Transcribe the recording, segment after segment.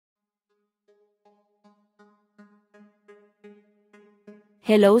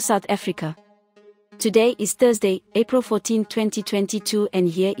Hello South Africa. Today is Thursday, April 14, 2022, and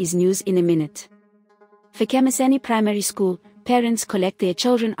here is news in a minute. Phakamisani Primary School, parents collect their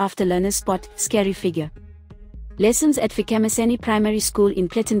children after learners spot scary figure. Lessons at Phakamisani Primary School in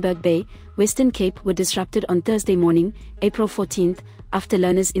Plettenberg Bay, Western Cape were disrupted on Thursday morning, April 14, after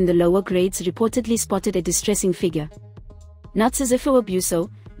learners in the lower grades reportedly spotted a distressing figure. Natsizifo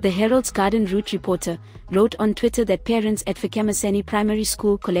Abuso, the Herald's Garden Route reporter, wrote on Twitter that parents at Phakamisani Primary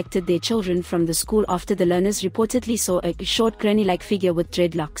School collected their children from the school after the learners reportedly saw a short granny-like figure with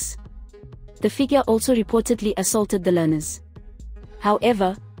dreadlocks. The figure also reportedly assaulted the learners.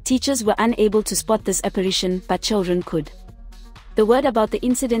 However, teachers were unable to spot this apparition, but children could. The word about the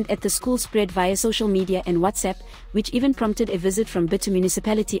incident at the school spread via social media and WhatsApp, which even prompted a visit from Bitu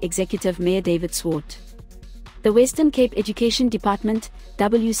Municipality Executive Mayor David Swart. The Western Cape Education Department,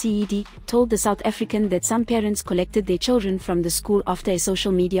 WCED, told the South African that some parents collected their children from the school after a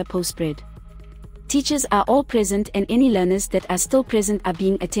social media post spread. Teachers are all present and any learners that are still present are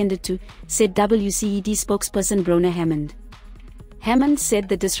being attended to, said WCED spokesperson Brona Hammond. Hammond said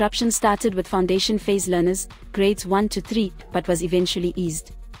the disruption started with foundation phase learners, grades 1 to 3, but was eventually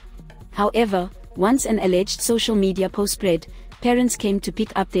eased. However, once an alleged social media post spread, parents came to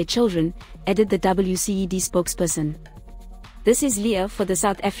pick up their children, added the WCED spokesperson. This is Leah for the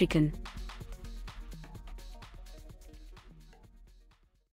South African.